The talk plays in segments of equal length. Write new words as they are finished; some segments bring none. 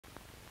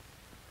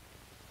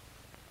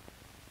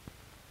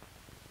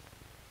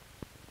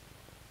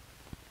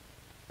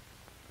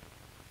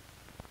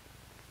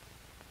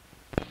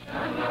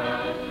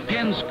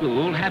Penn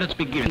School had its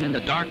beginning in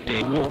the dark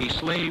day when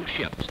slave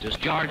ships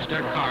discharged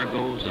their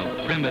cargoes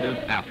of primitive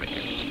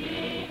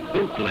Africans,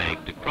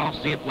 bootlegged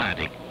across the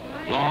Atlantic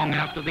long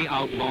after the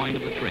outlawing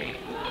of the trade.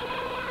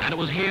 And it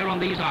was here on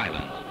these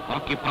islands,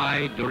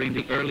 occupied during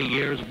the early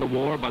years of the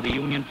war by the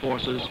Union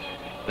forces,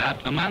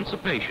 that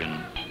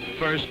emancipation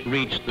first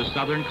reached the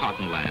southern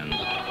cottonlands,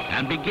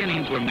 and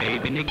beginnings were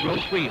made by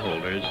Negro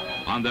freeholders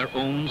on their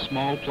own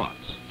small plots.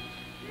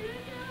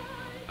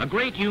 A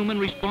great human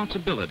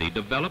responsibility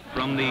developed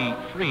from the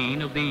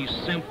freeing of these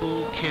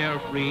simple,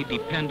 carefree,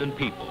 dependent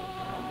people,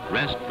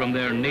 wrest from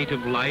their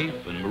native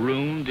life and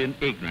marooned in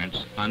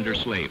ignorance under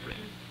slavery.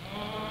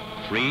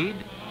 Freed,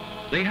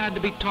 they had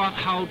to be taught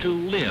how to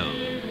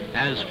live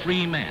as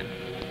free men.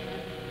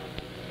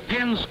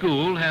 Penn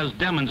School has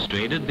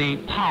demonstrated the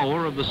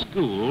power of the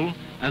school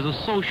as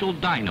a social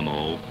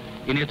dynamo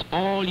in its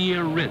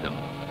all-year rhythm,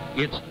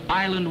 its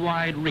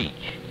island-wide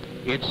reach,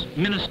 its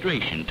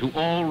ministration to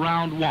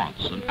all-round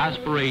wants and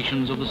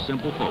aspirations of the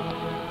simple folk,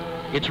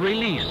 its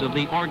release of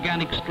the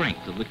organic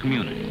strength of the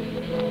community.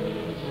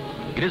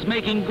 It is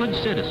making good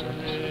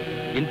citizens,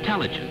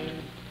 intelligent,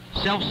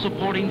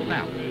 self-supporting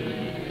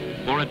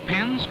families. For at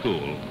Penn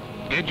School,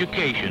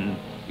 education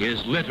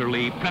is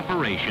literally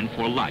preparation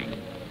for life,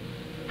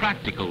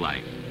 practical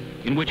life,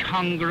 in which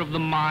hunger of the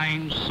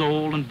mind,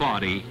 soul, and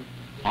body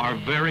are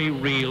very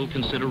real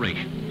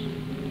considerations.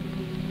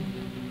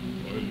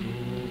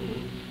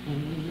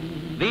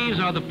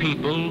 These are the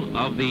people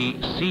of the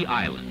Sea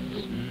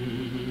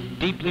Islands,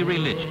 deeply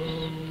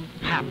religious,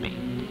 happy,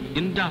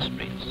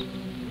 industrious,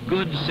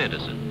 good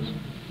citizens,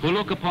 who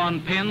look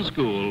upon Penn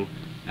School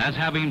as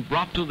having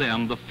brought to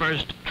them the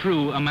first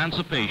true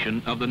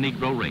emancipation of the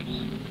Negro race.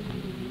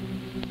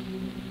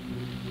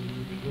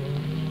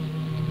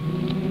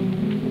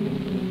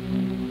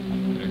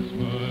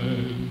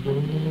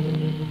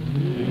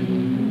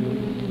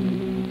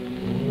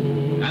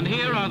 And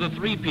here are the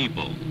three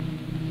people: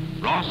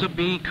 Rossa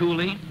B.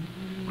 Cooley,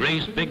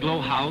 Grace Bigelow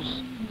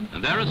House,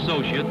 and their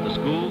associate, the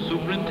school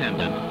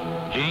superintendent,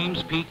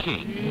 James P.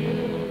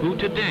 King, who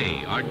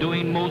today are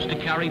doing most to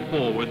carry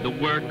forward the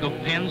work of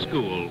Penn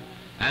School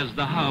as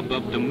the hub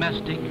of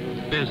domestic,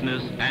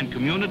 business, and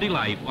community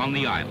life on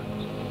the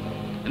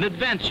islands. An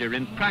adventure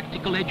in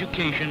practical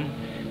education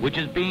which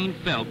is being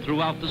felt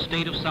throughout the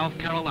state of South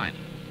Carolina,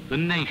 the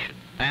nation,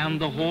 and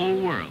the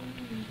whole world,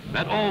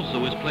 that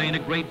also is playing a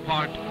great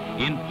part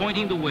in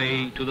pointing the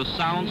way to the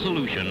sound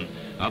solution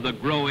of the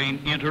growing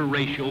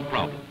interracial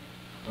problem.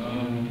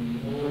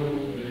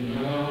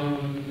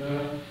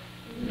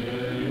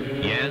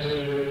 Yes,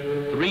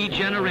 3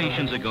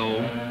 generations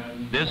ago,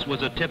 this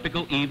was a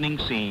typical evening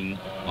scene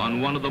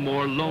on one of the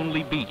more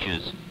lonely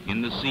beaches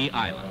in the Sea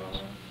Islands.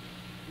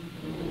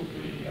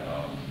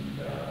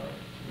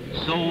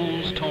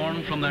 Souls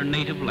torn from their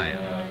native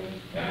land,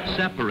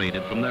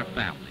 separated from their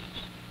families,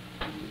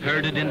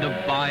 herded into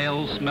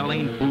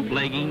vile-smelling,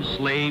 bootlegging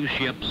slave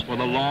ships for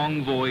the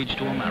long voyage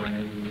to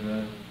America.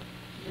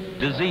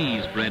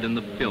 Disease bred in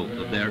the filth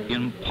of their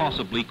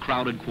impossibly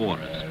crowded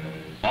quarters,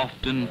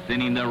 often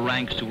thinning their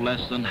ranks to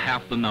less than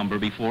half the number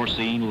before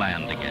seeing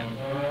land again.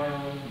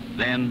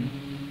 Then,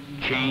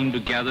 chained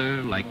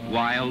together like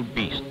wild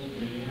beasts,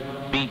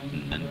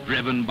 beaten and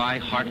driven by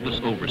heartless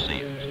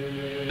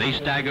overseers, they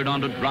staggered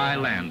onto dry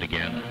land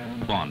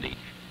again, bondage,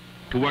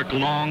 to work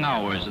long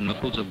hours in the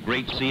fields of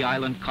great Sea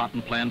Island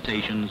cotton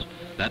plantations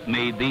that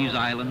made these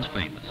islands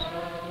famous.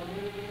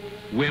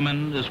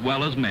 Women as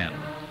well as men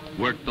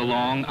worked the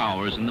long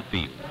hours in the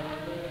field.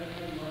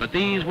 But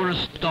these were a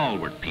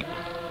stalwart people.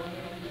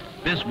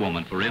 This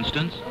woman, for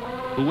instance,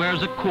 who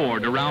wears a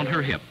cord around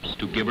her hips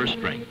to give her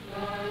strength.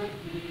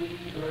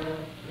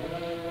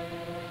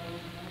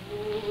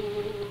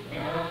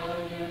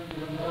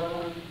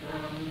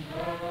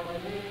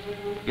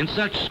 In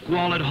such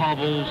squalid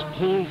hovels,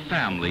 whole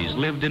families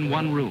lived in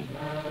one room,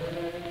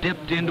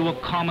 dipped into a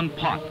common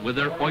pot with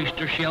their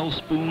oyster shell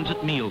spoons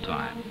at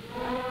mealtime,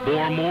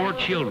 bore more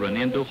children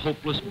into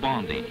hopeless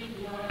bondage,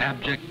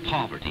 abject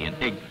poverty, and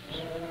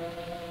ignorance.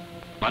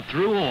 But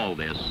through all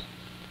this,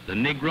 the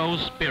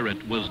Negro's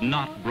spirit was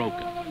not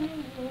broken.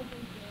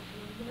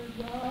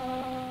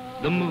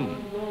 The moon,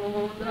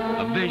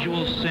 a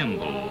visual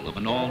symbol of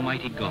an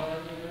almighty God.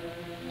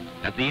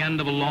 At the end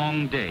of a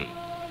long day,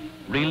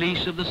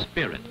 release of the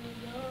spirit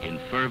in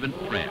fervent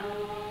prayer.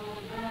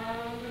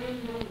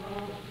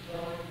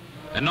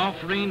 An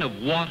offering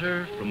of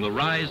water from the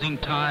rising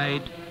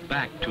tide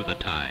back to the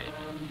tide.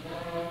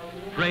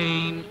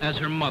 Praying as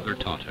her mother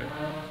taught her,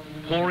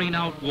 pouring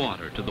out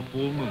water to the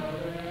full moon.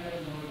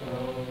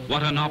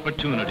 What an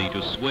opportunity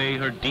to sway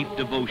her deep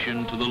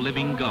devotion to the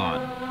living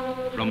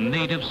God from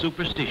native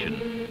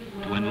superstition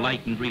to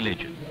enlightened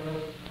religion.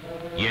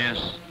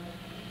 Yes,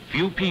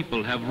 few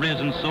people have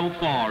risen so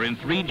far in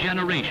 3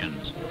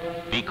 generations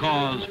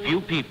because few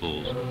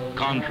peoples,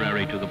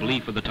 contrary to the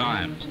belief of the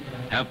times,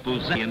 have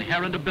possessed the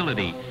inherent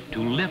ability to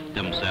lift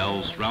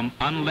themselves from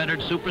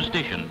unlettered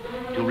superstition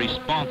to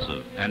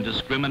responsive and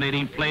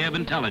discriminating play of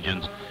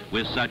intelligence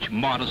with such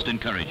modest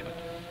encouragement.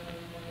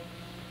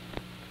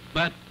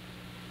 But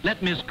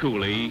let Miss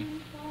Cooley,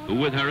 who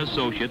with her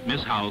associate,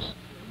 Miss House,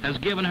 has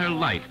given her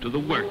life to the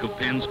work of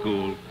Penn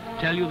School,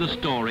 tell you the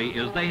story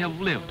as they have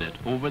lived it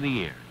over the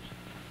years.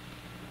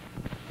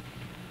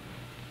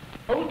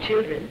 Oh,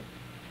 children,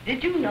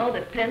 did you know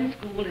that Penn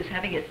School is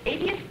having its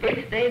 80th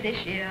birthday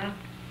this year?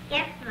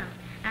 Yes, Mom.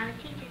 Our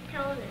teacher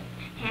told us.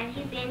 Have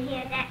you been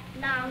here that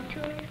long,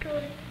 too, Miss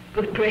Cooter?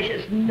 Good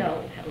gracious,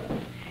 no,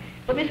 Helen.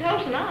 But Miss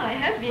House and I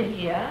have been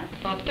here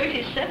for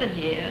 37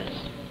 years.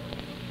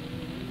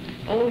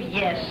 Oh,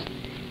 yes,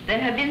 there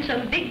have been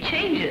some big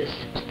changes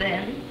since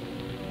then.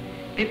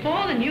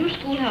 Before the new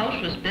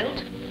schoolhouse was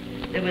built,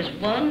 there was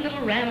one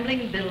little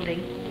rambling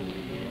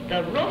building.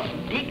 The roof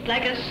leaked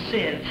like a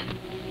sieve,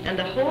 and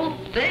the whole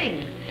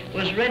thing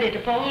was ready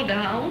to fall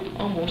down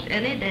almost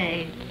any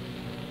day.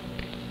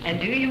 And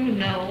do you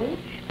know,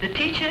 the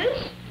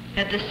teachers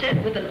had to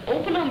sit with an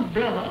open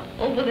umbrella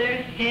over their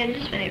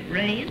heads when it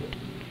rained,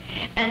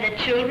 and the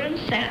children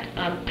sat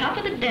on top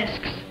of the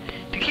desks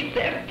to keep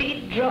their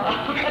feet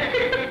dry.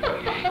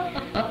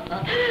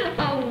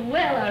 Oh,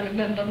 well, I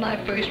remember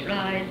my first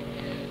ride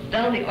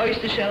down the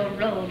oyster shell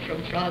road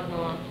from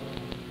Frogmore.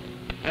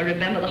 I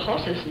remember the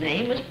horse's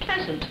name was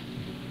Pleasant.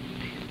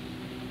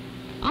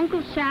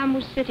 Uncle Sam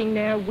was sitting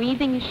there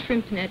weaving his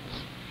shrimp nets,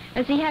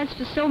 as he has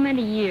for so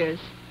many years,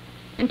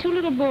 and two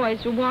little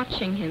boys were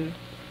watching him.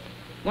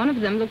 One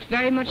of them looked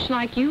very much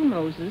like you,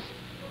 Moses.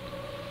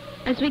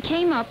 As we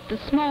came up, the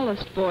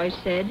smallest boy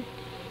said,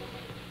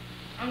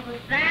 Uncle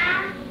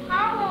Sam,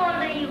 how old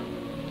are you?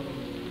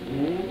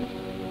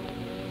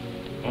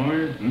 Oh, I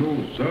ain't know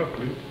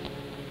exactly.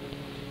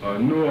 I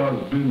know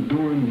I've been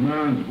doing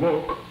man's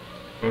work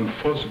and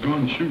first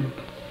gun shoot.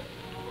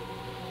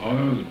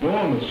 I was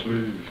born a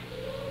slave.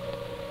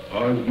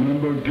 I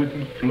remember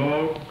getting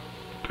flogged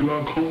till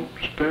I couldn't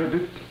stand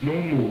it no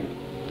more.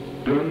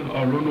 Then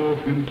I run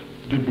off into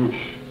the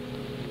bush.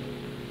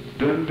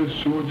 Then the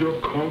soldier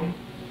come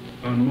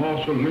and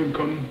Marshal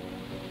Lincoln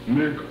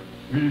make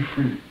me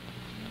free.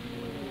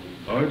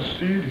 I'd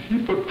seen a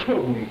heap of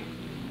trouble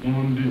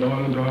on the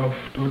island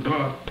after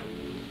that,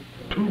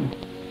 too.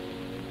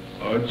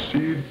 I'd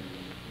seen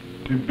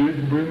the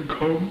big wind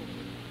come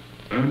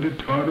and the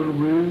tidal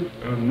wave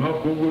and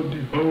knock over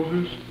the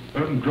houses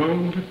and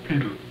drown the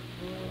people.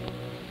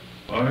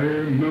 I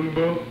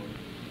remember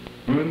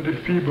when the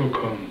fever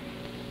come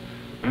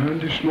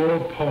and the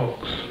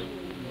smallpox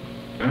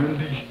and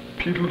the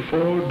people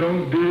fall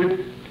down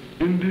dead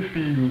in the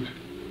fields.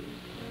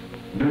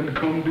 Then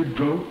come the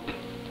drought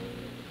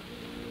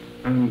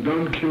and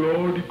done kill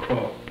all the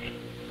crops.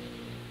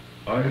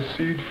 I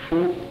see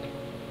folk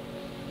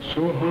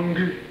so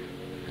hungry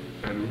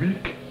and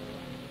weak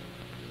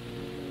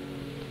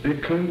they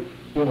can't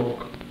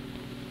walk,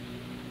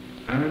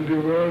 and the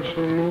well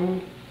so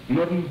low,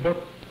 nothing but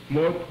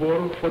mud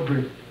water for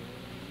drink.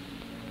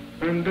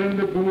 And then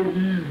the bull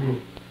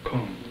evil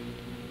come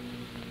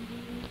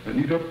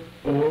and eat up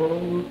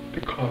all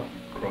the cotton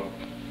crop.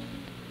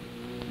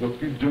 But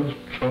we just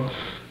trust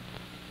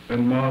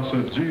and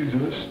Master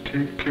Jesus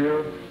take care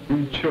of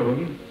each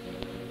children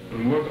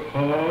and work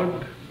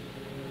hard,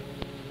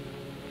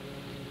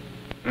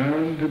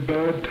 and the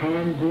bad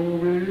time go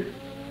away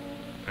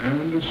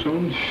and the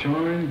sun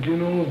shine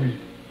again on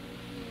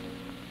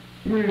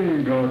we. We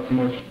ain't got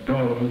much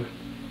dollars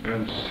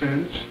and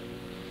cents,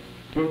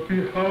 but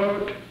we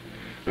heart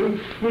and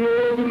full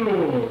of the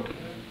Lord,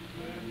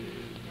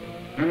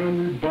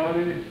 and the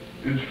body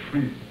is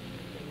free.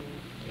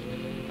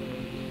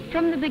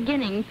 From the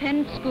beginning,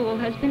 Penn School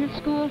has been a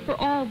school for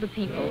all the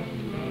people,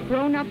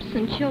 grown-ups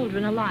and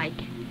children alike.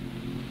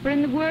 For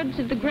in the words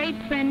of the great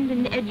friend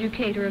and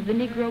educator of the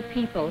Negro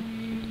people,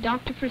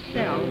 Dr.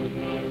 Purcell,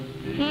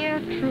 here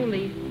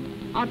truly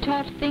are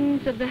taught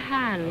things of the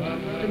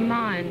hand, the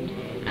mind,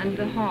 and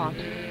the heart.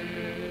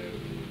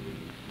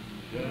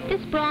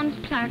 This bronze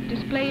plaque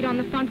displayed on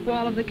the front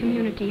wall of the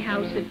community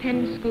house at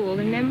Penn School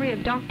in memory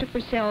of Dr.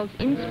 Purcell's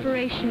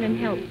inspiration and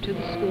help to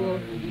the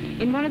school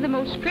in one of the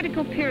most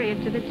critical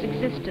periods of its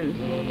existence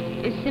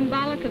is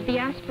symbolic of the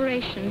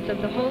aspirations of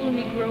the whole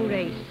Negro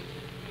race.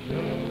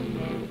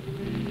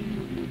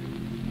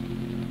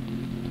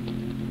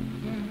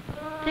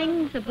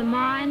 Things of the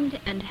mind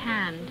and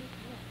hand.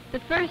 The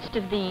first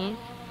of these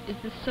is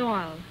the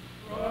soil.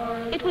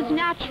 It was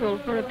natural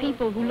for a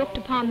people who looked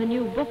upon the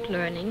new book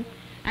learning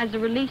as a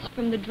release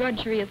from the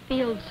drudgery of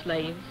field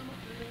slaves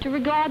to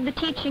regard the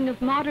teaching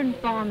of modern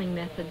farming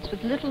methods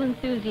with little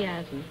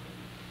enthusiasm.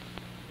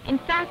 In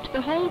fact,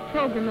 the whole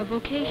program of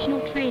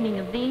vocational training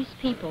of these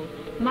people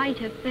might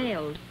have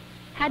failed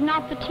had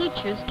not the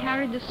teachers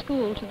carried the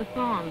school to the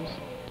farms,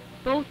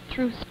 both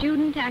through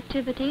student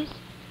activities,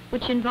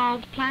 which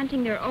involved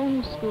planting their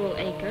own school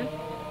acre,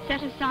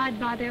 set aside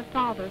by their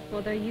father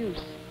for their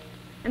use,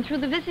 and through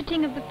the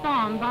visiting of the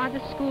farm by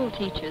the school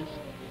teachers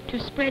to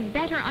spread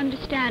better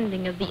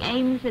understanding of the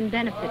aims and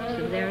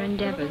benefits of their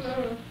endeavors.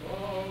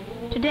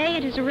 Today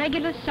it is a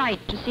regular sight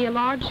to see a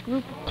large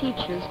group of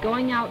teachers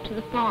going out to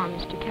the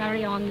farms to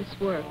carry on this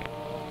work.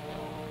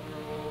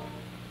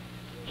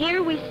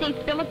 Here we see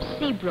Philip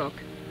Seabrook,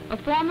 a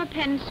former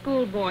Penn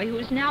School boy who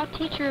is now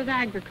teacher of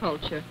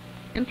agriculture,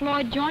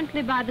 employed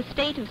jointly by the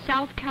state of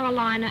South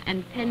Carolina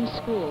and Penn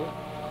School,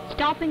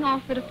 stopping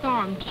off at a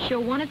farm to show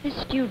one of his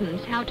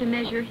students how to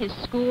measure his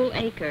school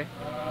acre.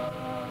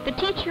 The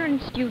teacher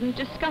and student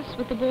discuss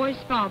with the boy's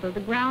father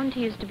the ground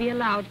he is to be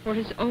allowed for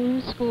his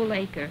own school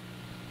acre.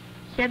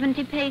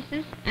 70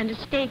 paces and a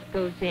stake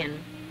goes in,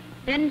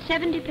 then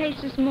 70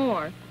 paces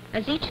more,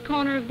 as each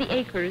corner of the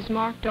acre is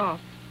marked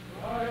off.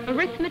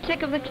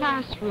 Arithmetic of the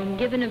classroom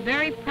given a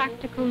very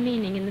practical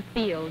meaning in the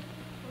field.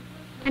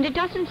 And it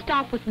doesn't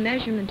stop with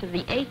measurement of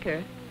the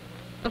acre.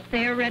 A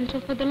fair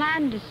rental for the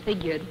land is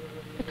figured.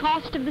 The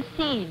cost of the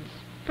seeds,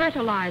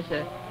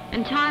 fertilizer,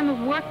 and time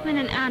of workman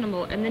and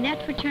animal, and the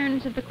net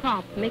returns of the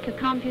crop make a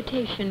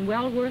computation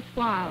well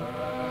worthwhile.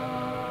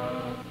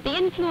 The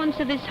influence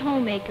of this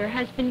home acre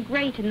has been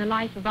great in the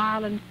life of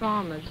Ireland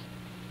farmers,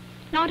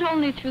 not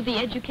only through the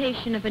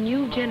education of a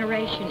new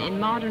generation in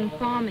modern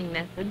farming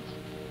methods,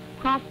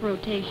 crop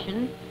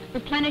rotation,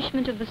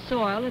 replenishment of the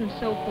soil, and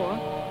so forth,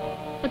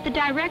 but the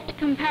direct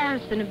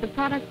comparison of the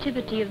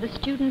productivity of the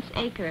student's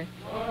acre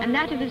and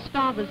that of his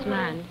father's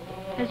land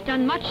has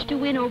done much to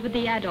win over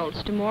the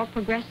adults to more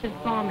progressive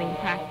farming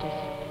practice.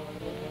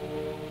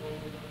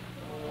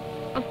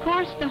 Of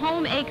course, the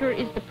home acre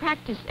is the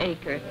practice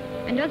acre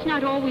and does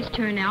not always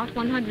turn out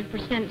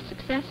 100%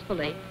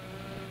 successfully.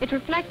 It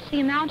reflects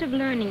the amount of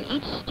learning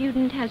each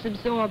student has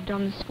absorbed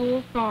on the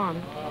school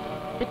farm,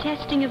 the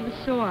testing of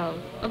the soil,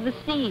 of the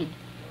seed,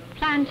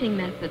 planting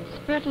methods,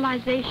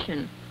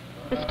 fertilization,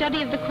 the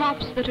study of the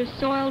crops that are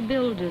soil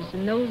builders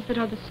and those that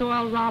are the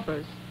soil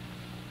robbers.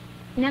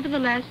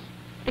 Nevertheless,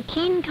 the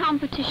keen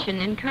competition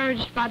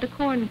encouraged by the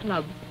Corn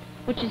Club,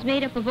 which is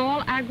made up of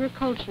all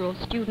agricultural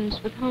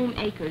students with home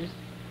acres,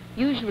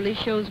 usually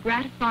shows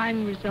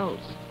gratifying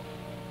results.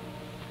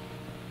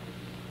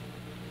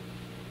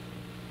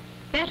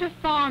 Better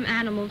farm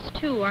animals,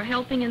 too, are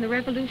helping in the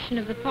revolution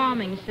of the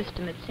farming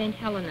system at St.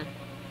 Helena.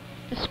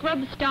 The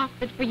scrub stock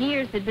that for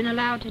years had been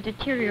allowed to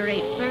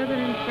deteriorate further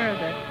and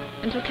further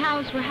until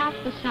cows were half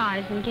the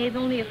size and gave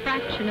only a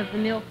fraction of the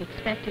milk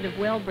expected of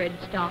well-bred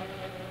stock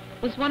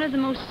was one of the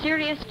most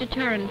serious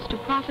deterrents to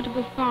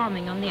profitable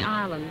farming on the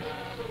islands.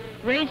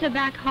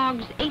 Razorback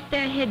hogs ate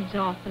their heads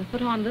off and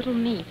put on little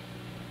meat.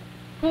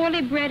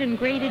 Poorly bred and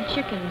graded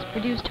chickens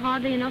produced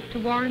hardly enough to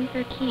warrant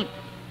their keep.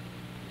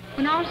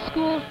 When our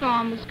school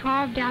farm was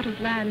carved out of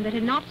land that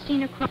had not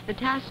seen a crop, the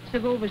tasks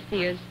of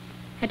overseers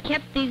had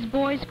kept these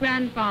boys'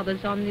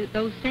 grandfathers on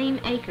those same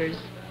acres.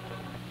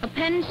 A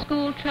Penn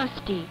School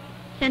trustee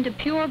sent a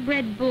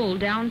purebred bull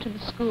down to the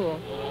school,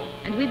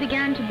 and we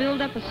began to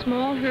build up a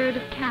small herd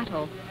of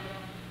cattle.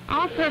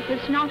 Our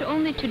purpose not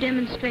only to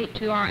demonstrate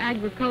to our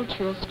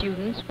agricultural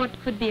students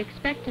what could be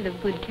expected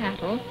of good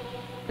cattle,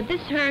 but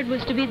this herd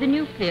was to be the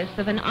nucleus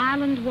of an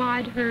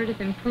island-wide herd of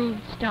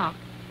improved stock.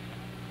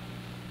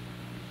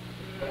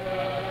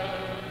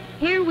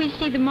 Here we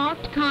see the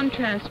marked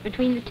contrast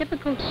between the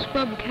typical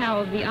scrub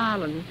cow of the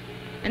islands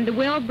and the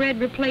well-bred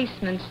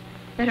replacements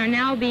that are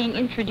now being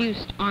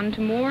introduced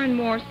onto more and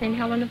more St.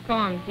 Helena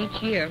farms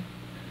each year.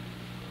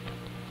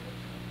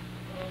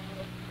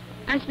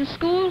 As the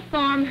school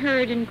farm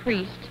herd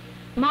increased,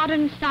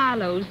 modern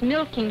silos,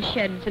 milking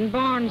sheds, and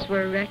barns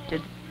were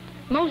erected,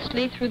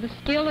 mostly through the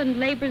skill and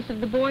labors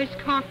of the boys'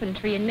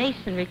 carpentry and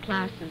masonry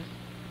classes,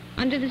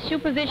 under the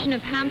supervision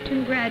of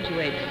Hampton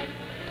graduates,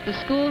 the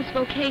school's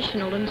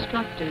vocational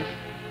instructors.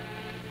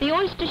 The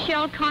oyster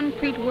shell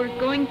concrete work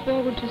going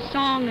forward to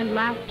song and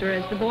laughter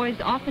as the boys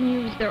often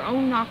used their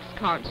own ox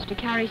carts to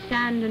carry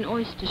sand and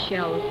oyster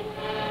shells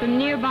from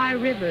nearby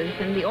rivers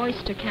and the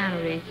oyster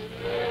canneries.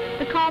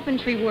 The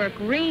carpentry work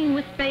ringing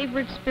with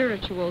favorite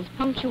spirituals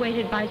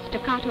punctuated by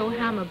staccato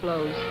hammer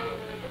blows.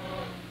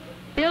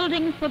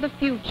 Building for the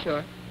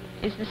future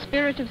is the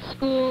spirit of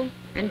school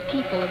and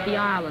people of the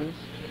islands.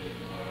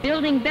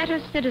 Building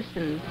better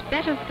citizens,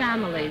 better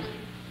families,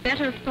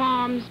 better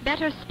farms,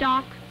 better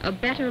stock, a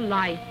better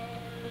life.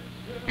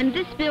 And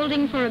this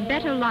building for a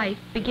better life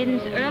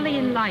begins early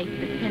in life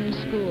at Penn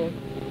School.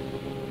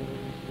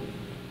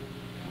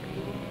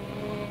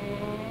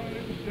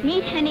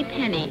 Meet Henny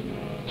Penny.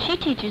 She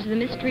teaches the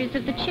mysteries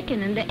of the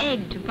chicken and the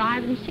egg to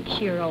 5- and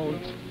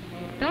 6-year-olds.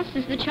 Thus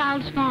is the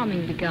child's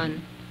farming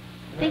begun.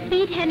 They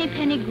feed Henny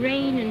Penny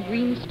grain and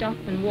green stuff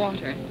and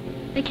water.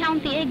 They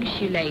count the eggs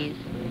she lays.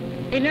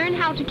 They learn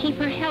how to keep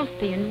her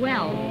healthy and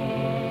well.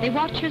 They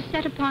watch her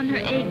set upon her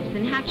eggs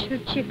and hatch her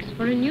chicks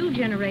for a new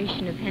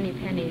generation of Henny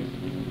Pennies.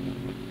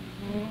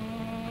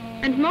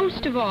 And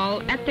most of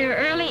all, at their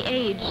early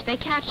age, they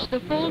catch the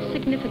full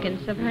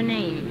significance of her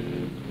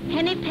name.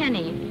 Henny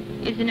Penny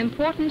is an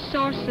important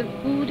source of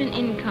food and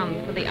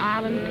income for the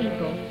island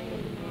people.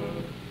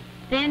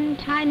 Then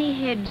tiny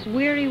heads,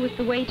 weary with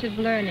the weight of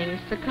learning,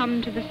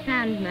 succumb to the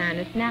Sandman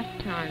at nap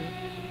time.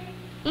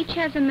 Each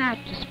has a mat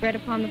to spread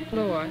upon the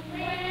floor.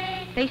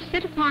 They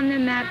sit upon their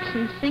mats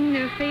and sing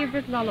their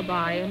favorite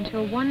lullaby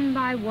until one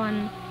by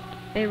one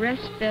they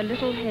rest their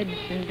little heads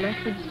in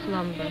blessed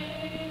slumber.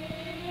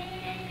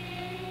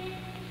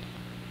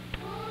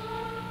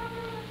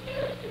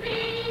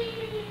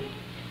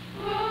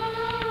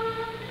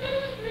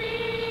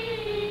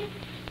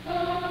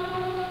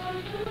 Oh,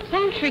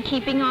 Poultry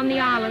keeping on the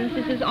islands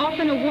is as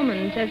often a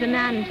woman's as a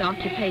man's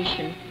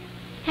occupation.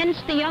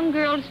 Hence, the young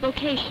girl's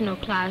vocational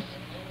class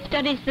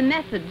studies the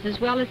methods as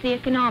well as the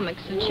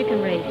economics of chicken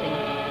raising,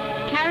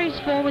 carries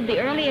forward the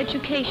early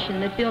education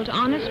that built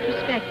honest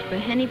respect for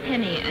Henny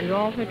Penny and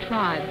all her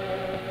tribe.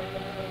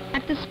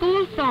 At the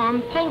school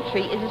farm,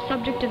 poultry is a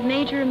subject of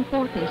major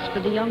importance for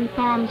the young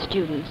farm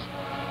students.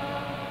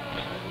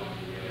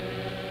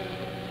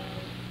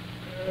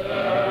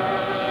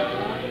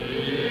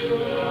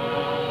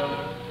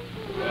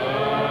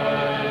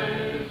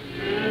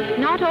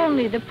 Not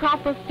only the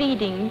proper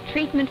feeding,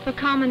 treatment for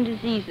common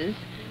diseases,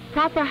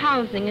 proper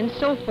housing, and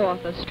so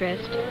forth are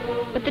stressed,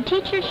 but the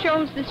teacher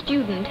shows the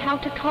student how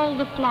to cull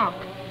the flock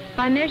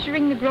by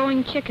measuring the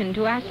growing chicken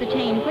to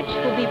ascertain which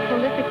will be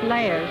prolific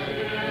layers.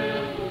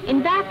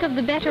 In back of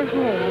the better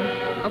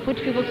home, of which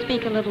we will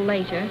speak a little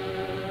later,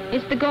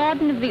 is the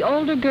garden of the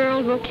older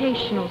girl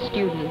vocational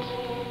students.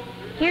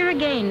 Here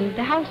again,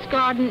 the house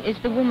garden is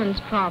the woman's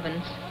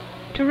province,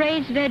 to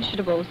raise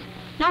vegetables,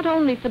 not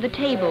only for the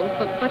table,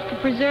 but for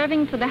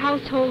preserving for the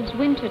household's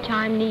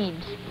wintertime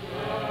needs.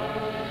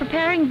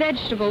 Preparing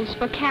vegetables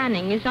for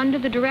canning is under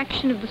the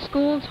direction of the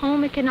school's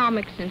home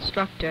economics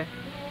instructor,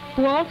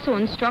 who also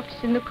instructs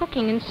in the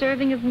cooking and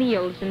serving of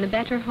meals in the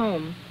better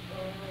home.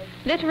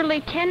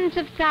 Literally tens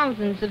of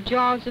thousands of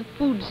jars of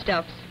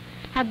foodstuffs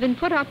have been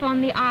put up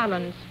on the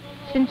islands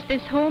since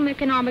this home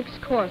economics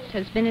course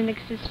has been in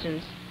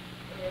existence,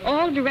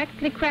 all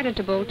directly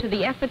creditable to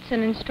the efforts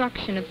and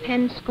instruction of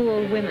Penn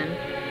School women.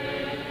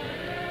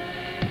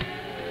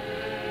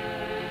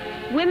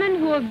 Women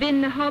who have been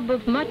the hub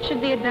of much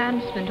of the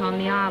advancement on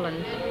the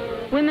islands,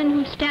 women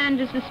who stand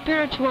as the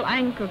spiritual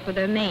anchor for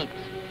their mates,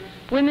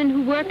 women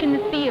who work in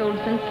the fields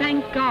and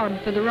thank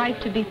God for the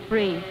right to be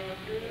free,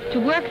 to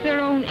work their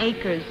own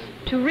acres,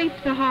 to reap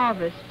the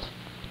harvests,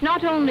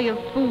 not only of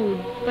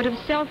food, but of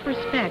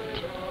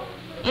self-respect,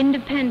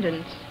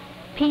 independence,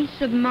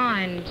 peace of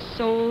mind,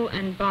 soul,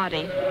 and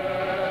body.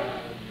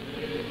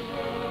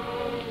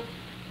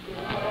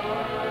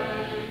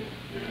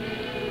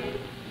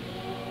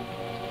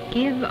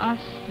 Give us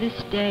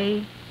this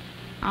day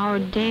our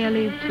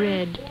daily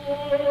bread.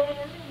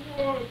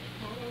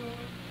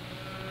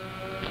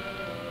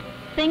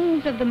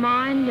 Things of the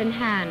mind and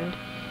hand.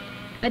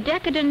 A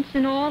decadence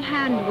in all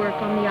handwork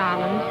on the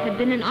islands had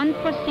been an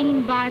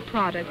unforeseen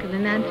byproduct of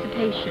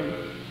emancipation.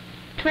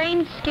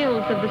 Trained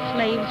skills of the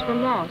slaves were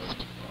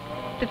lost.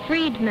 The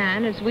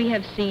freedman, as we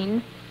have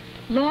seen,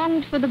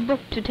 longed for the book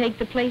to take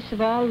the place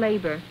of all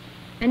labor.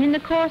 And in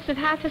the course of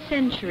half a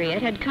century,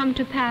 it had come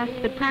to pass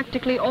that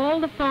practically all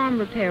the farm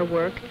repair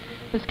work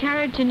was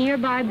carried to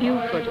nearby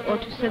Beaufort or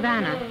to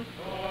Savannah.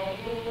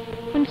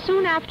 When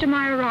soon after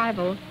my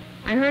arrival,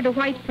 I heard a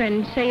white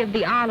friend say of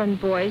the island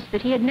boys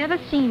that he had never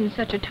seen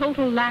such a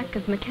total lack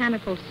of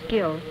mechanical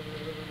skill,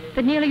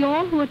 that nearly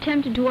all who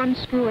attempted to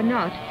unscrew a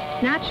nut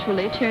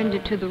naturally turned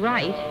it to the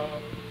right.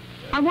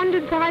 I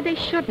wondered why they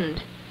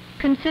shouldn't,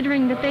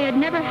 considering that they had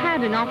never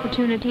had an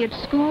opportunity at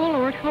school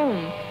or at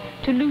home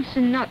to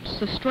loosen nuts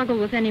or struggle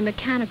with any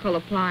mechanical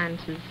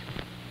appliances.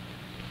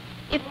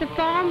 If the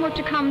farm were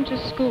to come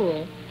to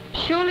school,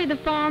 surely the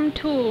farm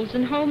tools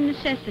and home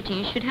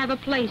necessities should have a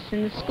place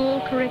in the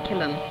school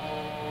curriculum.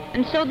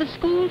 And so the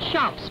school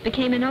shops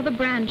became another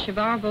branch of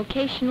our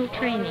vocational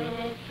training.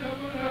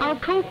 Our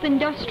Cope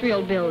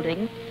Industrial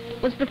Building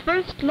was the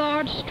first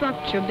large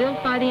structure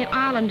built by the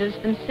islanders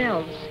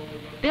themselves,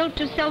 built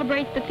to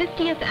celebrate the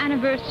 50th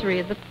anniversary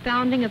of the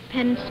founding of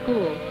Penn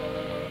School.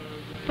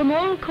 From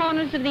all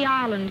corners of the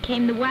island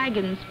came the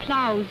wagons,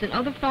 plows, and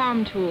other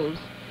farm tools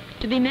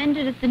to be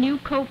mended at the new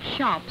Cope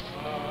shops,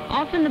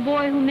 often the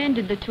boy who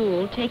mended the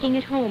tool taking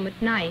it home at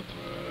night.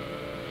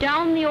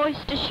 Down the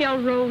oyster shell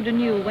road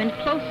anew went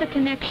closer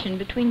connection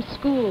between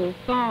school,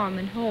 farm,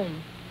 and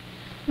home.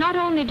 Not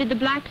only did the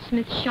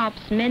blacksmith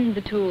shops mend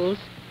the tools,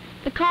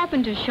 the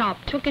carpenter shop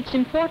took its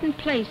important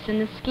place in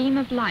the scheme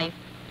of life,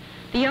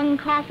 the young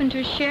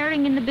carpenters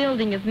sharing in the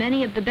building of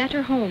many of the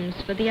better homes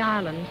for the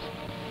islands.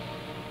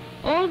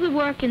 All the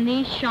work in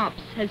these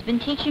shops has been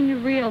teaching the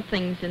real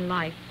things in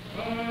life.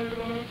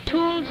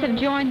 Tools have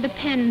joined the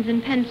pens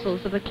and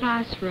pencils of the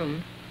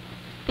classroom.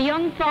 The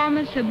young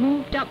farmers have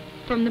moved up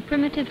from the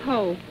primitive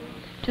hoe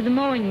to the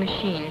mowing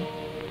machine.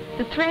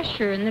 The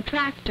thresher and the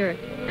tractor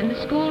and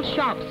the school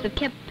shops have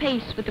kept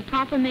pace with the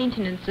proper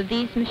maintenance of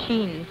these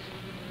machines.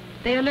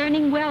 They are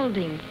learning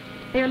welding.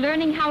 They are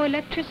learning how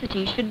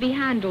electricity should be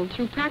handled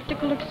through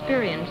practical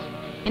experience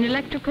in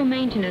electrical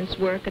maintenance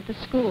work at the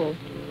school.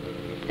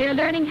 They are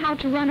learning how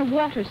to run a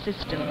water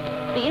system,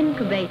 the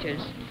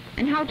incubators,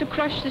 and how to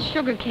crush the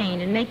sugar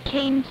cane and make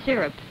cane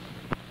syrup.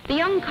 The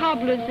young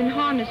cobblers and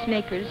harness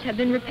makers have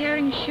been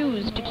repairing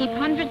shoes to keep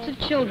hundreds of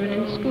children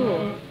in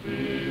school.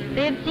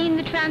 They have seen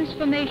the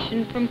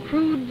transformation from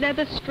crude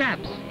leather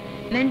straps,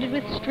 mended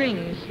with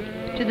strings,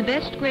 to the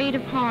best grade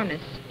of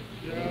harness.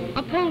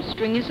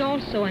 Upholstering is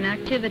also an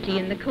activity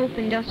in the Cope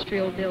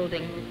Industrial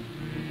Building.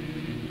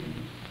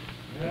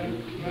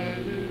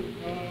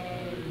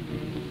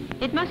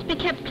 It must be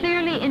kept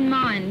clearly in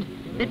mind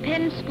that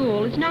Penn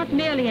School is not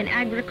merely an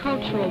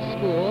agricultural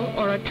school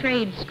or a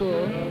trade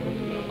school.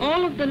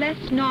 All of the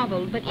less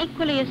novel but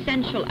equally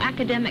essential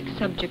academic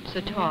subjects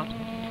are taught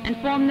and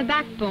form the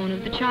backbone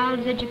of the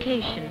child's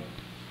education.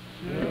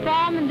 The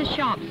farm and the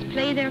shops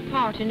play their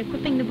part in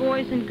equipping the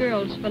boys and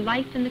girls for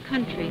life in the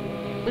country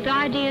with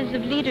ideas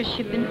of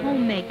leadership in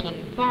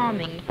homemaking,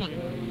 farming,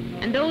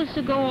 and those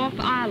who go off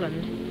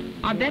island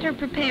are better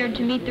prepared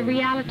to meet the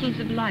realities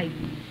of life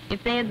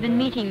if they had been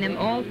meeting them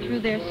all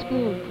through their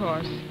school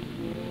course.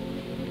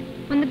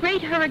 When the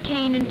great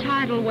hurricane and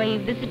tidal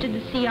wave visited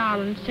the Sea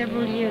Island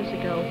several years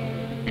ago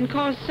and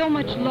caused so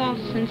much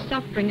loss and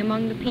suffering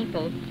among the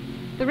people,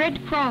 the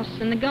Red Cross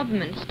and the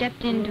government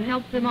stepped in to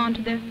help them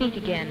onto their feet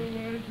again.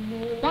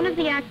 One of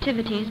the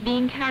activities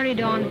being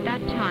carried on at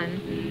that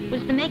time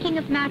was the making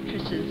of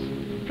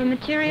mattresses from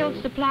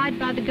materials supplied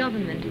by the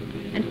government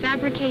and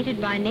fabricated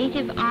by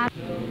native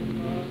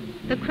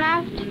islanders. The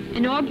craft,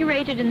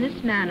 inaugurated in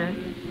this manner,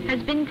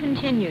 has been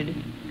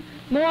continued.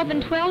 More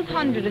than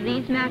 1,200 of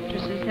these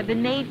mattresses have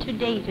been made to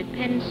date at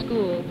Penn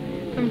School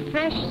from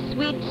fresh,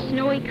 sweet,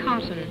 snowy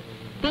cotton,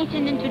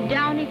 beaten into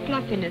downy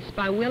fluffiness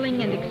by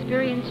willing and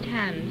experienced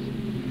hands.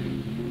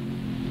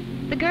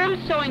 The girls'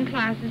 sewing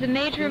class is of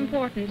major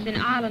importance in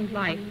island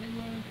life,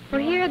 for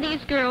here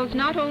these girls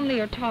not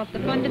only are taught the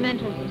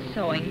fundamentals of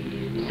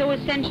sewing, so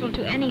essential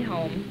to any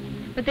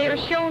home, but they are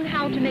shown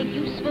how to make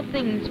useful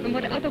things from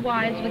what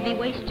otherwise would be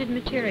wasted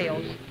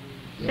materials,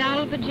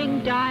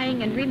 salvaging,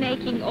 dyeing, and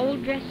remaking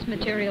old dress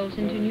materials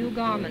into new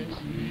garments,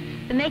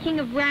 the making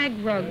of rag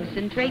rugs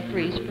and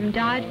draperies from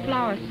dyed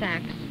flour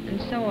sacks,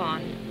 and so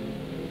on.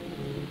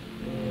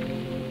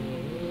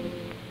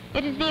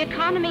 It is the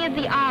economy of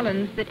the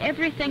islands that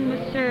everything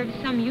must serve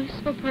some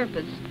useful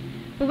purpose,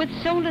 for with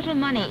so little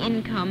money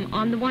income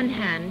on the one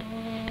hand,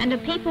 and a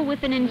people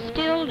with an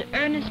instilled,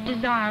 earnest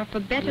desire for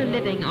better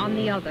living on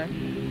the other,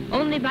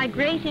 only by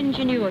great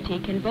ingenuity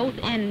can both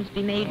ends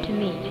be made to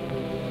meet.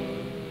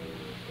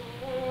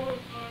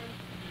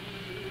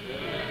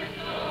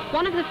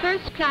 One of the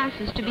first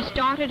classes to be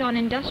started on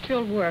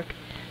industrial work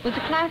was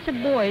a class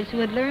of boys who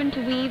had learned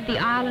to weave the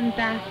island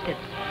baskets.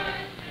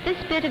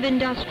 This bit of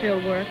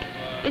industrial work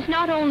is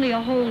not only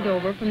a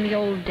holdover from the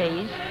old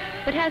days,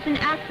 but has an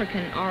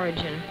African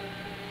origin.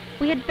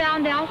 We had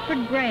found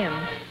Alfred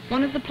Graham,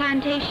 one of the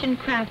plantation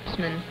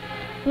craftsmen,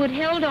 who had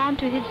held on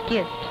to his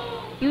gift,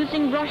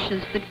 using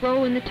rushes that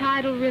grow in the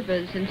tidal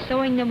rivers and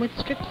sewing them with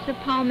strips of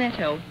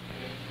palmetto.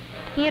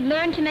 He had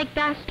learned to make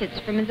baskets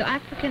from his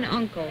African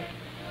uncle,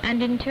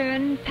 and in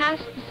turn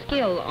passed the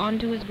skill on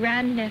to his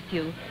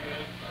grandnephew.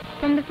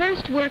 From the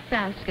first work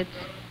baskets,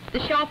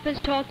 the shop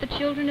has taught the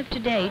children of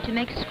today to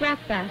make scrap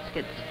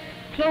baskets,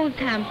 clothes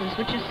hampers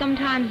which are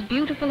sometimes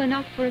beautiful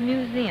enough for a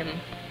museum,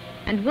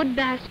 and wood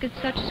baskets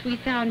such as we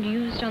found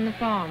used on the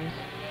farms.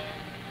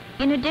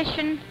 In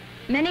addition,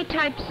 many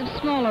types of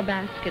smaller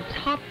baskets,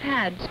 hot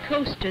pads,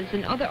 coasters,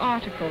 and other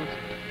articles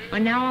are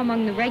now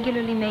among the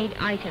regularly made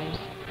items.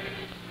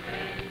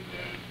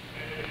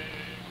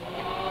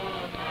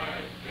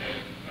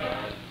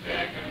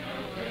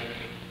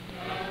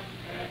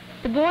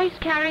 The boys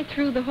carry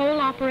through the whole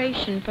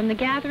operation from the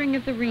gathering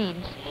of the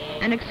reeds,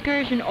 an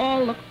excursion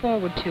all look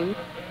forward to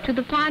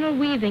the final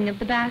weaving of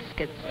the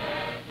baskets.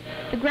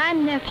 The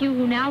grandnephew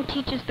who now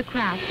teaches the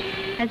craft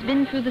has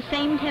been through the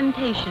same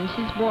temptations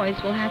his boys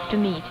will have to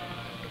meet.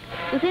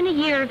 Within a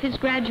year of his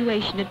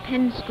graduation at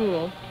Penn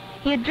School,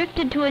 he had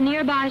drifted to a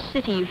nearby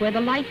city where the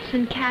lights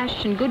and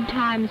cash and good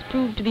times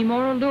proved to be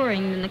more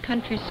alluring than the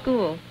country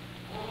school.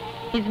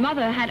 His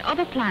mother had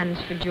other plans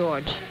for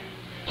George.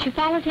 She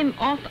followed him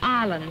off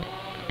island,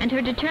 and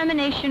her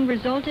determination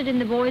resulted in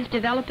the boys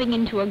developing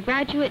into a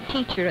graduate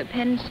teacher at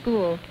Penn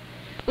School,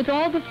 with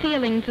all the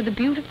feeling for the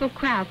beautiful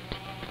craft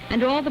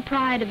and all the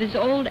pride of his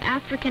old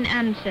African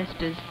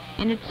ancestors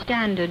in its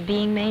standard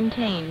being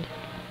maintained.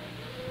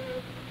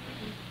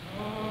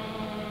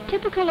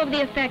 Typical of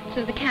the effects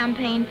of the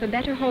campaign for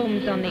better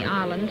homes on the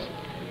islands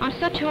are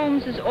such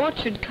homes as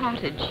Orchard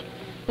Cottage,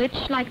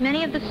 which, like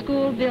many of the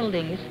school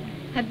buildings,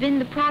 have been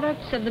the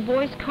products of the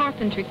boys'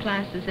 carpentry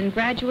classes and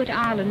graduate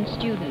island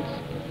students.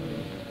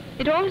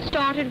 It all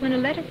started when a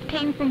letter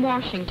came from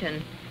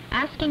Washington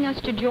asking us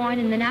to join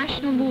in the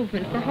national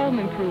movement for home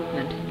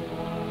improvement,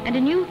 and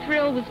a new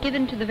thrill was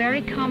given to the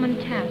very common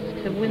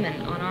tasks of women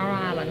on our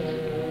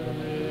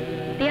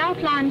islands. The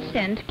outline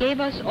sent gave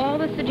us all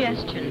the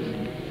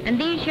suggestions, and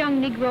these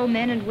young Negro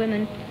men and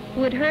women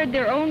who had heard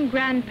their own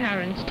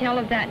grandparents tell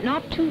of that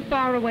not too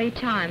far away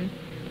time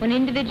when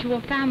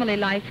individual family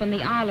life on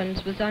the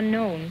islands was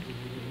unknown,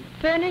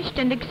 furnished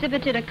and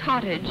exhibited a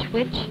cottage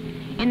which,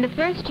 in the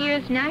first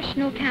year's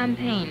national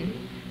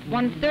campaign,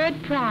 won third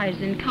prize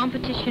in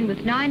competition with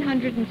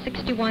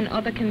 961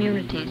 other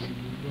communities.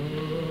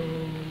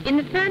 In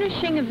the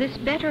furnishing of this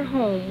better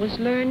home was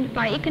learned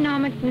by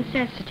economic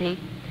necessity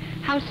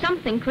how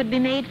something could be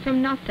made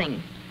from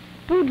nothing: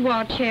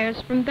 boudoir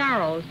chairs from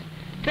barrels,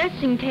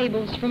 dressing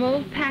tables from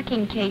old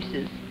packing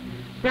cases,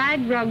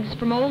 rag rugs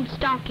from old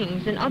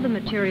stockings and other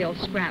material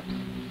scraps,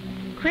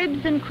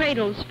 cribs and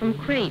cradles from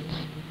crates,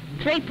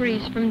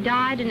 draperies from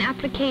dyed and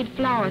appliqued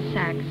flour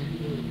sacks.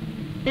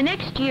 The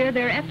next year,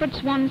 their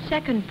efforts won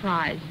second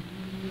prize.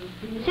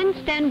 Since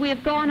then, we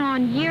have gone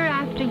on year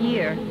after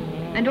year,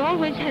 and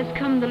always has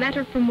come the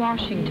letter from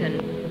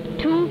Washington,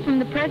 two from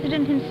the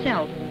President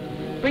himself,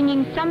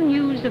 bringing some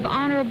news of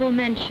honorable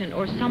mention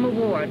or some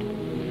award,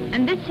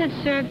 and this has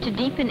served to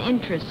deepen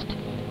interest.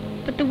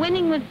 But the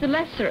winning was the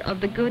lesser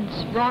of the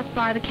goods brought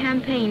by the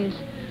campaigns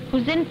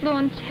whose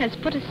influence has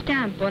put a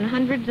stamp on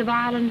hundreds of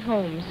island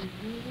homes.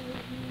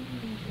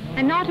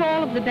 And not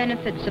all of the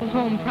benefits of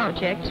home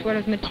projects were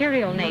of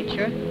material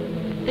nature.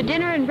 The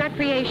dinner and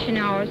recreation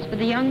hours for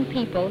the young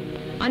people,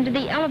 under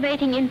the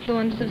elevating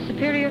influence of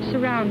superior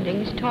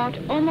surroundings, taught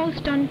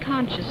almost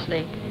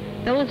unconsciously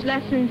those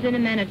lessons in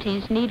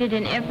amenities needed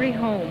in every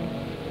home.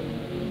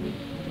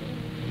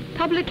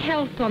 Public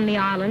health on the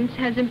islands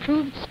has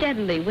improved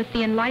steadily with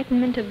the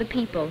enlightenment of the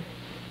people.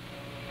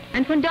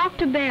 And when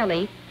Dr.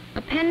 Bailey,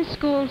 a Penn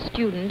School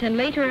student and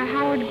later a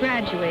Howard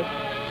graduate,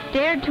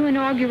 dared to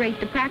inaugurate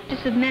the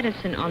practice of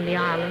medicine on the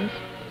islands,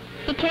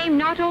 he came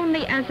not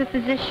only as a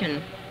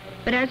physician,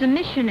 but as a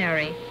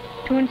missionary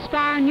to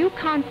inspire new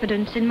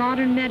confidence in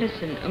modern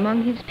medicine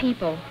among his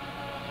people,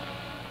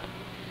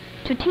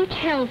 to teach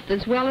health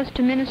as well as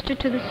to minister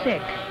to the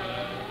sick.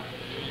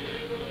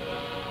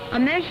 A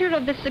measure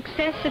of the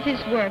success of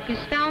his work is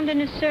found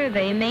in a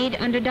survey made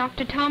under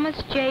Dr. Thomas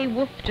J.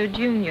 Woofter,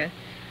 Jr.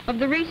 of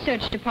the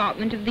Research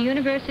Department of the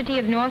University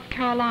of North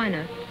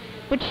Carolina,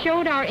 which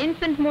showed our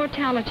infant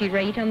mortality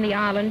rate on the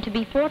island to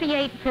be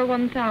 48 per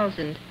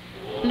 1,000,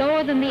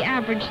 lower than the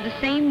average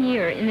the same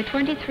year in the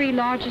 23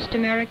 largest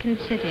American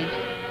cities.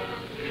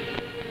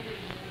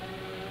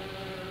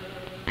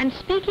 And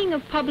speaking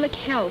of public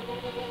health,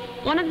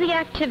 one of the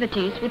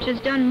activities which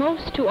has done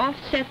most to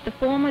offset the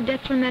former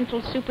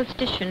detrimental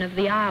superstition of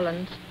the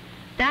islands,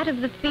 that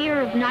of the fear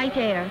of night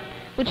air,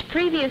 which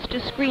previous to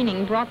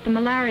screening brought the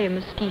malaria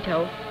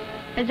mosquito,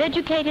 has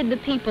educated the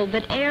people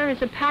that air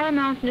is a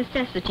paramount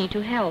necessity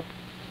to health.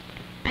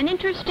 An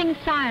interesting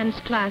science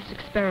class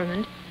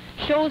experiment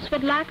shows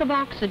what lack of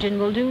oxygen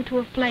will do to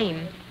a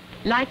flame,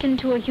 likened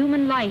to a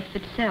human life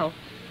itself.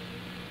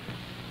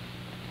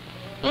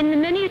 In the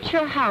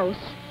miniature house,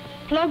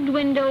 plugged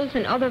windows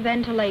and other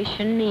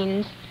ventilation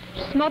means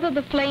smother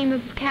the flame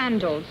of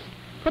candles,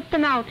 put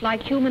them out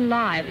like human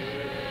lives.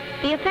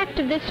 The effect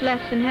of this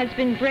lesson has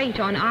been great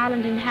on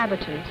island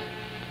inhabitants.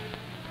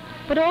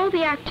 But all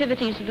the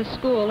activities of the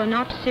school are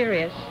not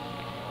serious.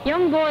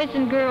 Young boys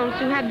and girls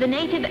who have the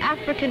native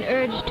African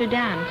urge to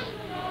dance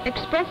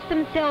express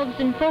themselves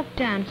in folk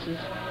dances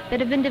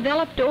that have been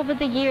developed over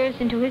the years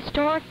into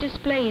historic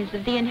displays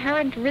of the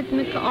inherent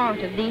rhythmic art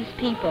of these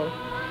people,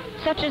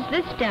 such as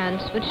this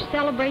dance which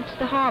celebrates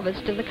the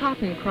harvest of the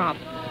cotton crop.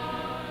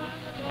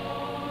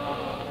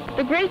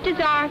 The great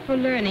desire for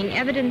learning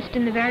evidenced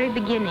in the very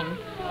beginning,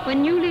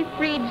 when newly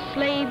freed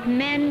slave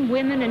men,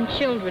 women, and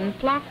children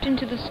flocked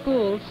into the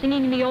school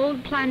singing the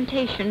old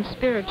plantation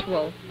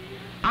spiritual,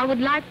 "I would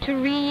like to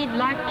read,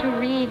 like to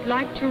read,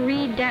 like to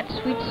read that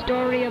sweet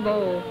story of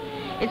old,"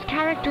 is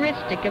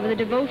characteristic of the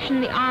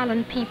devotion the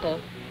island people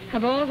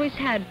have always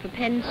had for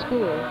Penn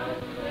School.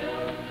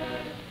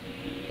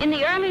 In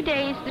the early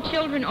days, the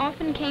children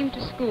often came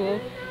to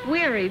school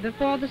weary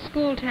before the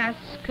school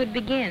tasks could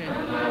begin,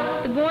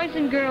 the boys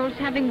and girls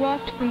having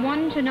walked from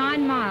 1 to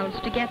 9 miles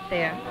to get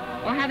there,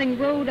 or having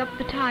rowed up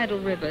the tidal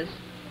rivers.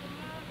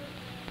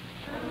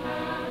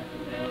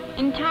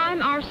 In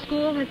time, our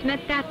school has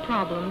met that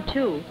problem,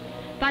 too,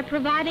 by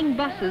providing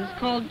buses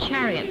called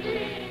chariots,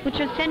 which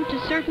are sent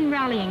to certain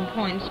rallying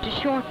points to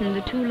shorten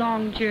the too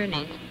long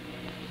journeys.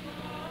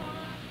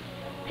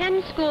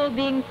 Penn School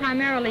being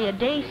primarily a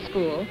day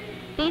school,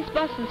 these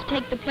buses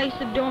take the place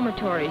of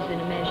dormitories in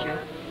a measure,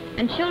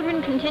 and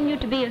children continue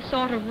to be a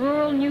sort of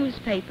rural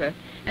newspaper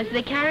as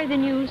they carry the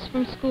news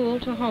from school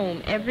to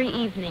home every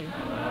evening.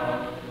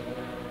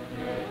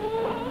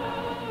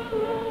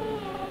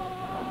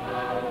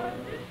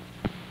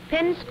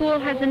 Penn School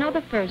has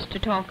another first to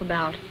talk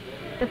about,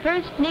 the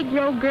first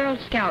Negro Girl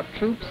Scout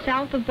troop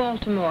south of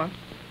Baltimore.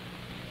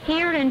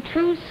 Here, in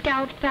true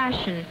Scout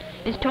fashion,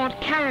 is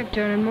taught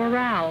character and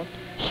morale,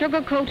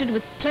 sugar-coated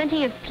with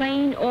plenty of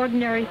plain,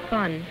 ordinary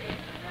fun.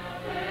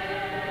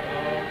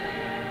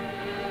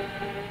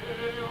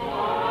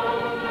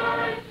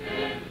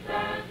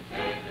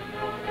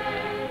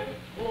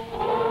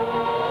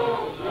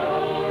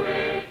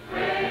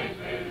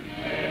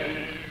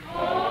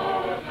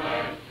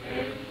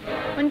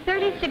 When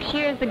 36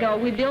 years ago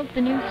we built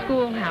the new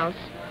schoolhouse,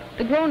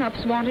 the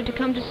grown-ups wanted to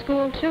come to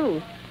school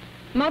too.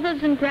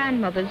 Mothers and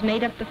grandmothers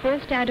made up the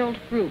first adult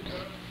groups.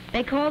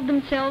 They called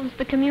themselves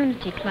the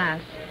community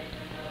class.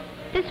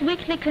 This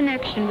weekly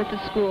connection with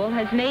the school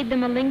has made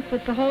them a link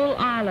with the whole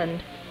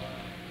island.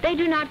 They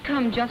do not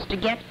come just to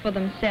get for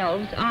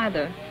themselves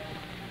either,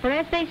 for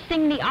as they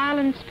sing the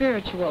island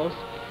spirituals,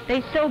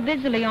 they sew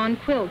busily on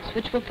quilts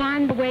which will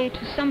find the way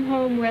to some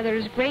home where there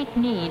is great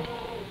need.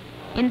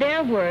 In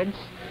their words,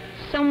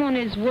 someone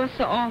is worse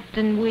off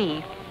than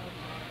we.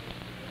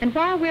 And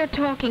while we're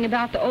talking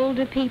about the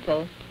older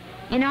people,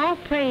 In our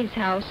praise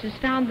house is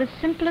found the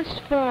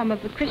simplest form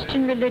of the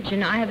Christian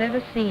religion I have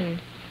ever seen.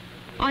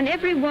 On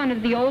every one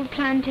of the old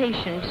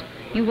plantations,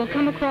 you will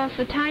come across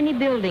a tiny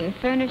building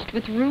furnished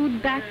with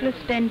rude backless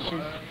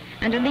benches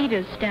and a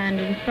leader's stand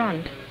in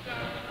front.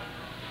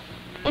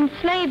 In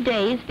slave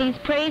days, these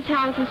praise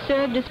houses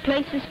served as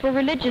places for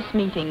religious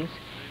meetings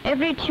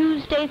every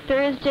Tuesday,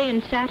 Thursday,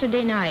 and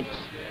Saturday nights.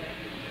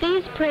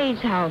 These praise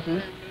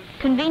houses,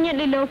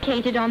 conveniently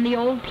located on the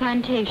old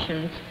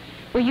plantations,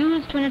 were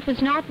used when it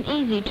was not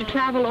easy to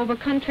travel over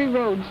country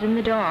roads in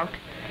the dark,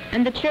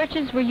 and the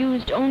churches were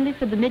used only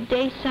for the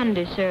midday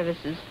Sunday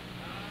services.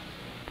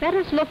 Let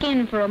us look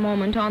in for a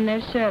moment on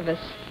their service.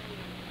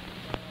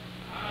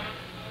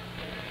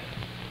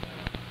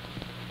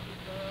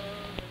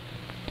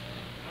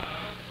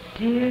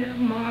 Dear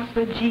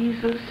Master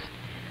Jesus,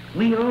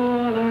 we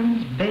all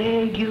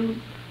beg you,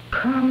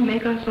 come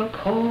make us a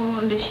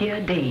call this here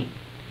day.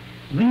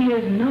 We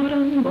is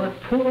nothing but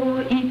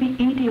poor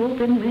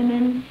Ethiopian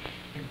women,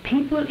 and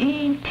people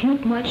ain't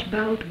think much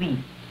about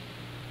we.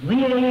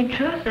 We ain't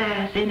trust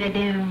as any of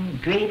them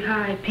great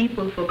high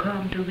people for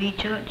come to we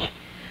church.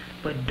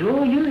 But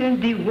though you is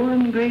the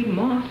one great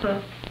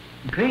master,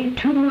 great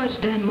too much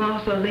than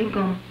Master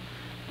Lincoln,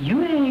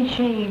 you ain't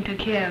ashamed to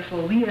care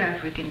for we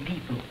African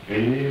people.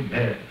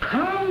 Amen.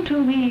 Come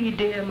to we,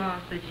 dear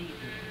Master Jesus.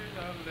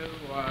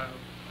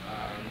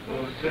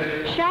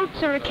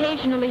 Shouts are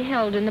occasionally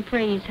held in the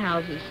praise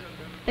houses.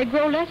 They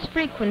grow less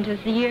frequent as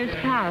the years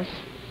pass.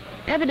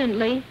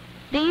 Evidently,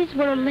 these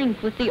were a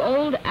link with the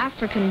old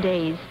African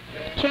days,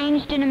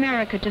 changed in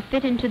America to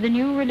fit into the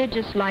new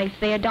religious life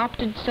they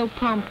adopted so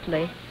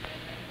promptly.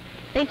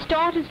 They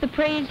start as the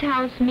praise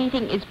house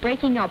meeting is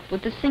breaking up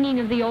with the singing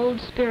of the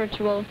old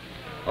spiritual,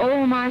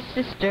 "Oh, my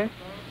sister,"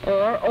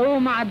 or "Oh,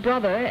 my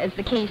brother," as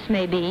the case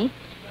may be,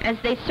 as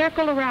they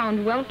circle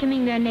around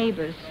welcoming their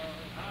neighbors.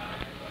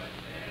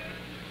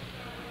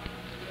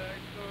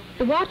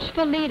 The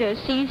watchful leader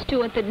sees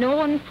to it that no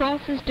one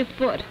crosses to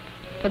foot,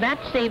 for that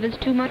savors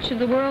too much of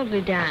the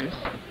worldly dance.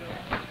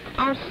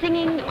 Our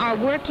singing, our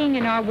working,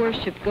 and our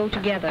worship go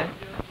together.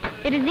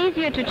 It is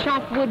easier to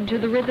chop wood to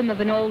the rhythm of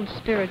an old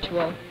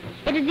spiritual.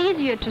 It is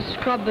easier to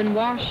scrub and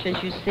wash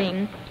as you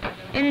sing,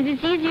 and it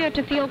is easier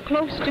to feel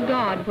close to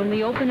God when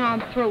we open our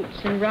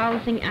throats in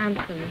rousing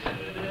anthems.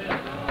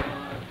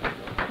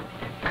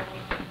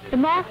 The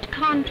marked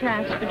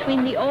contrast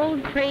between the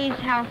old praise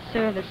house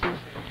services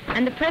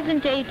and the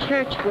present-day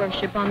church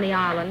worship on the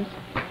islands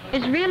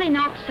is really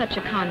not such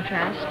a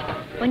contrast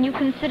when you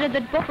consider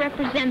that both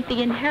represent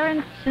the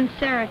inherent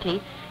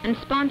sincerity and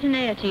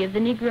spontaneity of the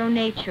Negro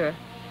nature,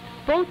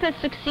 both as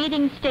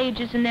succeeding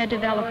stages in their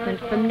development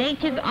from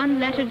native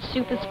unlettered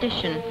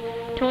superstition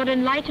toward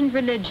enlightened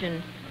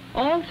religion,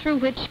 all through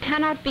which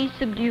cannot be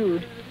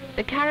subdued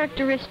the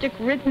characteristic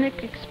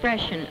rhythmic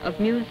expression of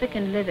music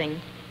and living.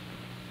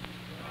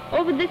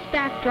 Over this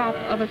backdrop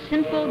of a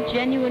simple,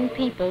 genuine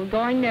people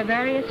going their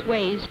various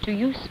ways to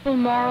useful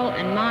moral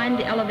and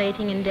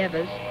mind-elevating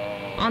endeavors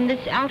on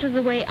this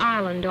out-of-the-way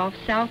island off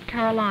South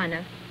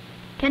Carolina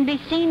can be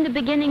seen the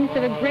beginnings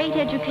of a great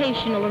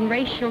educational and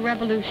racial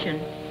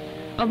revolution,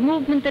 a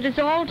movement that is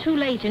all too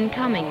late in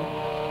coming,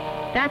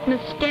 that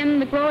must stem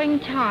the growing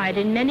tide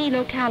in many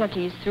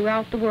localities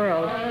throughout the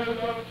world.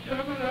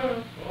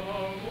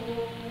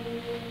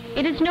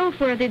 It is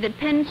noteworthy that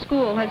Penn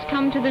School has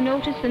come to the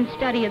notice and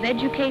study of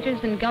educators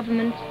and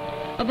governments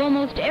of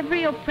almost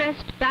every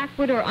oppressed,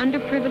 backward, or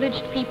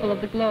underprivileged people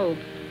of the globe.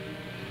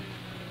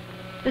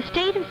 The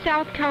state of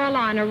South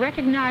Carolina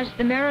recognized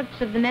the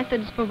merits of the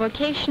methods for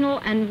vocational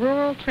and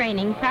rural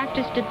training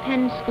practiced at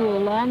Penn School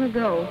long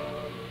ago,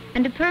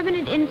 and a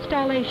permanent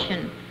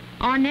installation,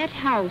 Arnett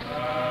House,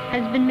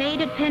 has been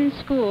made at Penn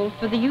School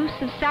for the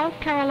use of South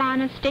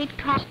Carolina State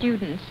College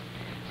students,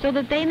 so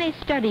that they may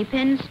study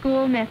Penn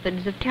School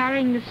methods of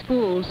carrying the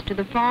schools to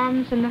the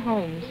farms and the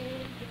homes.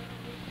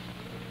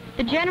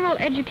 The General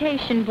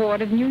Education Board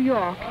of New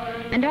York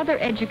and other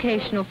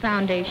educational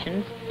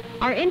foundations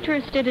are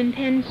interested in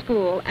Penn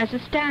School as a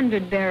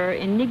standard bearer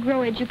in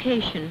Negro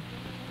education.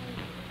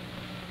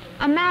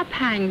 A map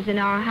hangs in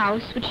our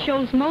house which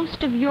shows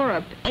most of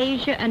Europe,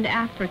 Asia, and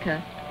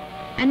Africa,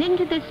 and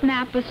into this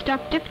map are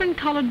stuck different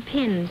colored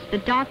pins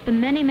that dot the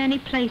many, many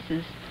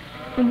places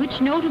from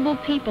which notable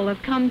people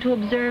have come to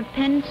observe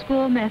Penn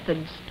School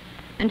methods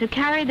and to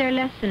carry their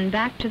lesson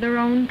back to their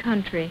own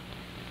country.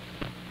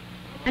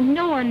 And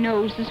no one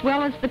knows as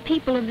well as the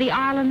people of the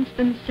islands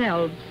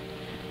themselves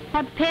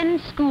what Penn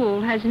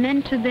School has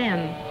meant to them,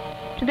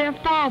 to their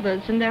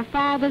fathers and their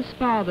fathers'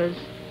 fathers,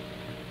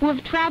 who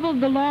have traveled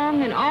the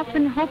long and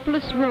often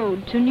hopeless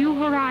road to new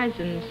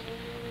horizons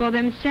for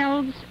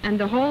themselves and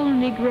the whole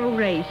Negro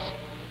race.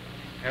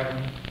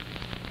 Heaven,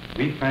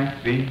 we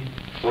thank thee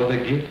for the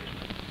gift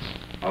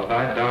of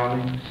thy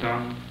darling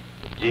Son,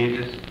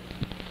 Jesus,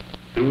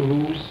 through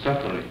whose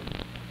suffering,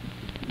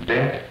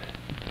 death,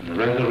 and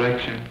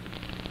resurrection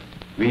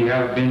we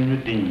have been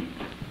redeemed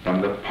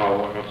from the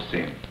power of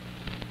sin.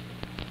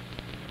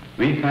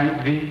 We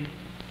thank thee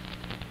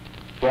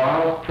for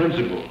our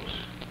principals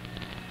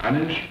and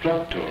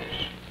instructors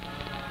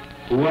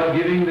who are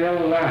giving their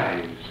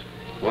lives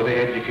for the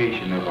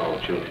education of our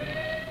children.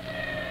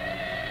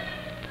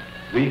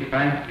 We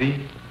thank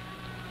thee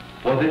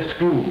for this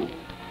school,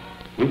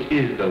 which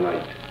is the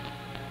light.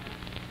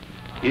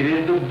 It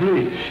is the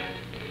bridge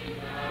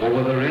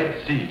over the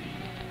Red Sea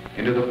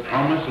into the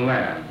promised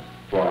land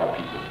for our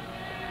people.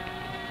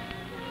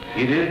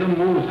 It is the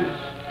Moses,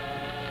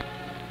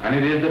 and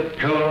it is the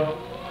pillar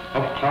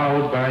of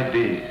cloud by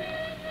day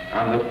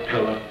and the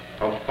pillar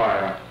of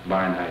fire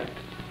by night.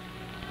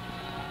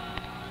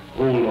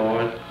 O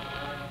Lord,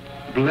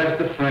 bless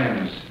the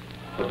friends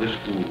of the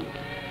school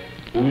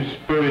whose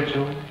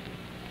spiritual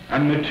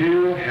and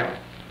material help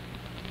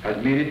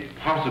has made it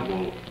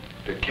possible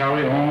to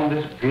carry on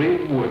this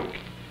great work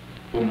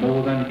for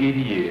more than 80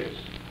 years.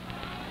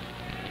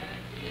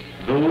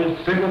 Those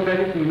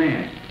sympathetic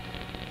men,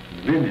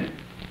 women,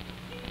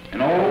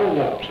 in all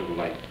walks of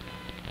life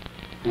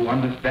who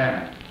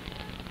understand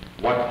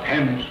what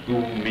Penn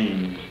School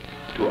means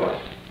to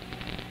us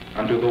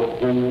and to the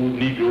whole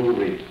Negro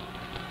race.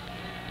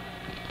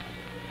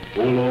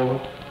 O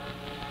Lord,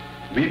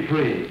 we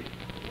pray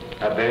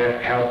that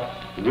their help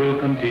will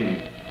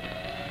continue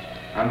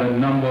and the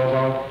number of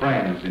our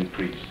friends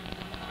increase,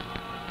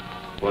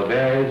 for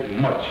there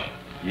is much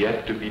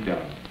yet to be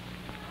done.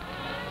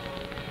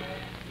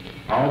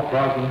 Our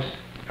progress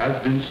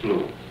has been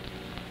slow,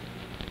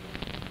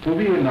 for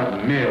we are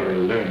not merely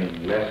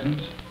learning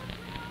lessons.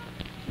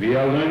 We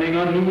are learning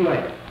a new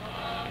life,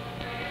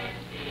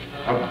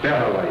 a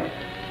better life,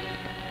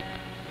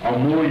 a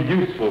more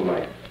useful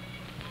life,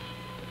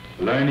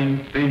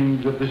 learning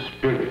things of the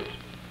Spirit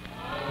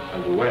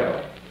as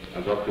well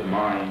as of the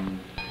mind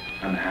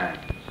and hands.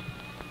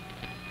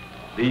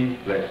 These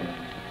blessings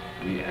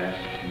we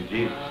ask in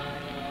Jesus' name.